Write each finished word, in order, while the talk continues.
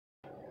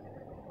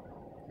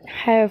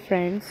Hi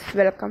friends,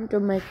 welcome to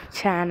my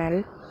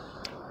channel.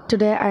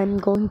 Today I am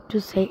going to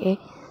say a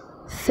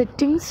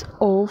settings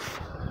of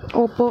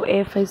Oppo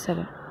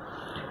A57.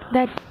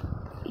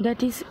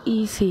 That is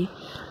easy.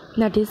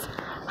 That is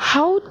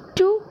how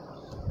to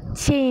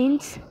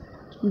change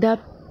the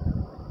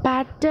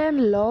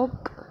pattern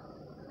lock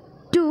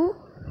to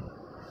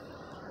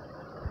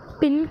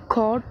pin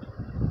code.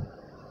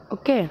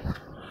 Okay,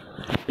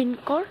 pin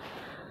code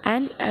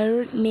and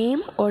a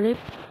name or a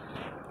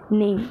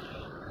name.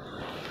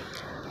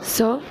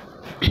 So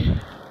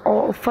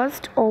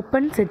first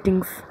open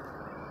settings.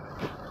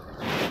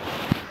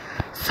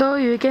 So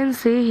you can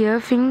see here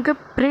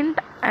fingerprint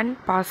and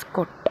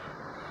passcode.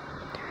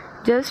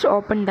 Just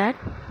open that.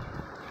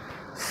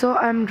 So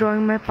I'm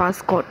drawing my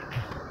passcode.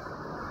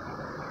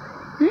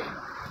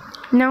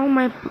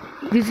 Now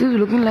this is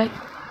looking like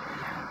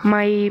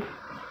my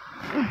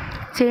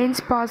change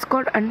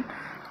passcode and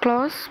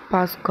close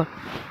passcode.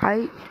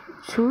 I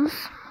choose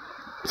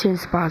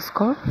change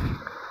passcode.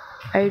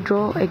 I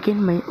draw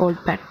again my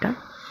old pattern.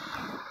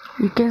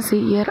 You can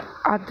see here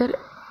other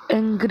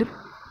encrypt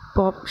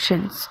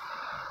options.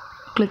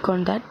 Click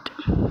on that.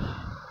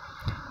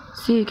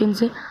 See, you can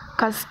see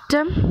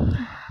custom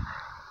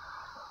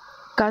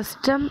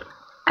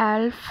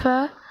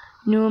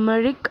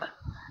alphanumeric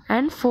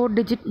and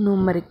 4-digit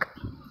numeric.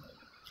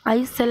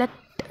 I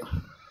select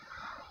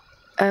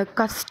a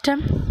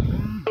custom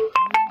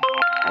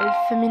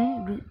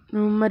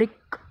alphanumeric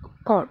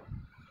code.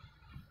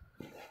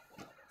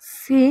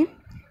 See,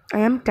 I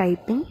am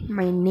typing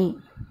my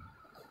name.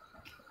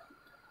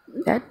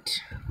 That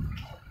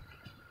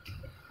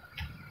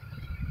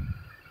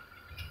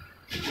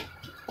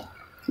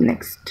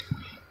next,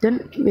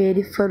 then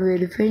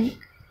verify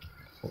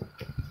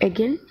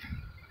again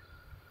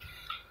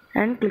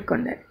and click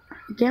on that.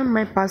 Okay,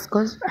 my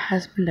passcode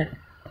has been done.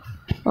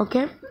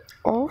 Okay,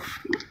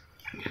 off.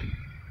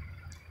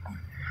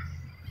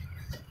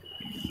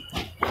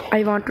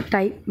 I want to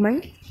type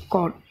my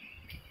code.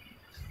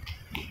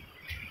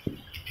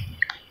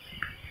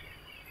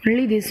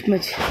 Only this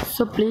much.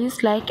 So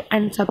please like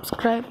and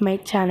subscribe my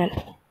channel.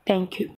 Thank you.